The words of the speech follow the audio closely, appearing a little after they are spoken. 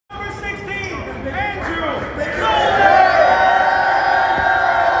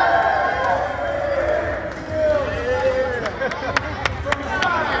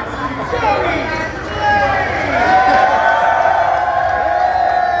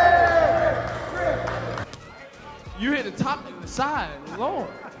side. Lord.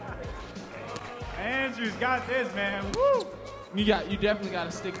 Andrew's got this, man. Woo! You definitely got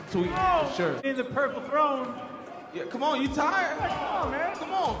to stick to tweet for sure. In the purple throne. Yeah, come on, you tired? Come on, man.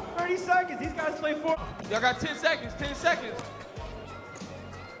 Come on. 30 seconds. These guys play 4. Y'all got 10 seconds. 10 seconds.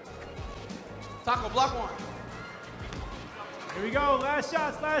 Tacko, block one. Here we go. Last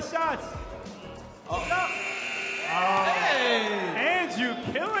shots. Last shots. Oh. Hey. Andrew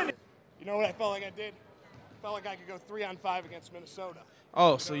killing it. You know what I felt like I did? I felt like I could go 3-on-5 against Minnesota.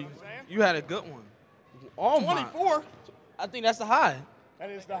 Oh, so you had a good one. Oh, 24. I think that's the high. That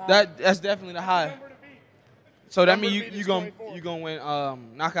is the high. That's definitely the high. So that means you gonna win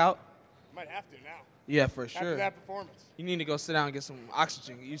knockout? Might have to now. Yeah, for sure. After that performance. You need to go sit down and get some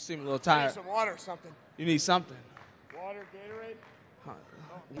oxygen. You seem a little I need tired. some water or something. You need something. Water, Gatorade.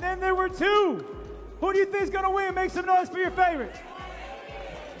 And then there were 2. Who do you think is going to win? Make some noise for your favorite.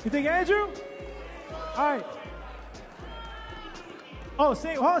 You think Andrew? All right. Oh, hold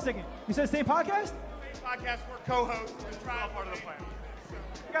on a second. You said same podcast? Same podcast. We're co-hosts. We're trial part of the plan.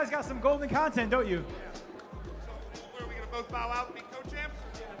 You guys got some golden content, don't you? So are we going to both bow out and be co-champs?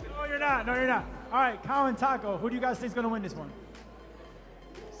 No, you're not. No, you're not. All right, Colin, Tacko, who do you guys think is going to win this one?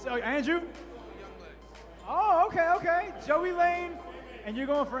 So, Andrew? Oh, okay. Joey Lane, and you're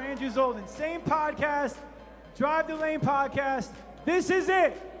going for Andrew Zolden. Same podcast, Drive the Lane podcast. This is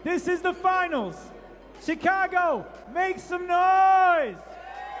it. This is the finals. Chicago, make some noise.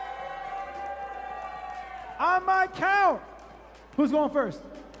 On my count. Who's going first?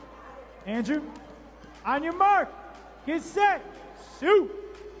 Andrew? On your mark. Get set. Shoot.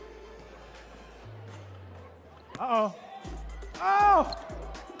 Uh-oh. Oh!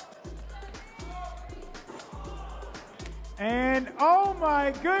 And oh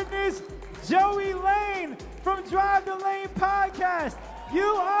my goodness, Joey Lane from Drive the Lane podcast. You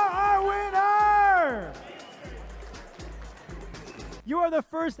are our winner! You are the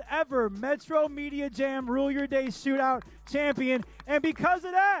first ever Metro Media Jam Rule Your Day Shootout champion. And because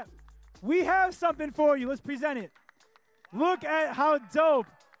of that, we have something for you. Let's present it. Look at how dope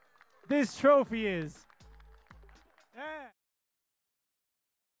this trophy is. Yeah.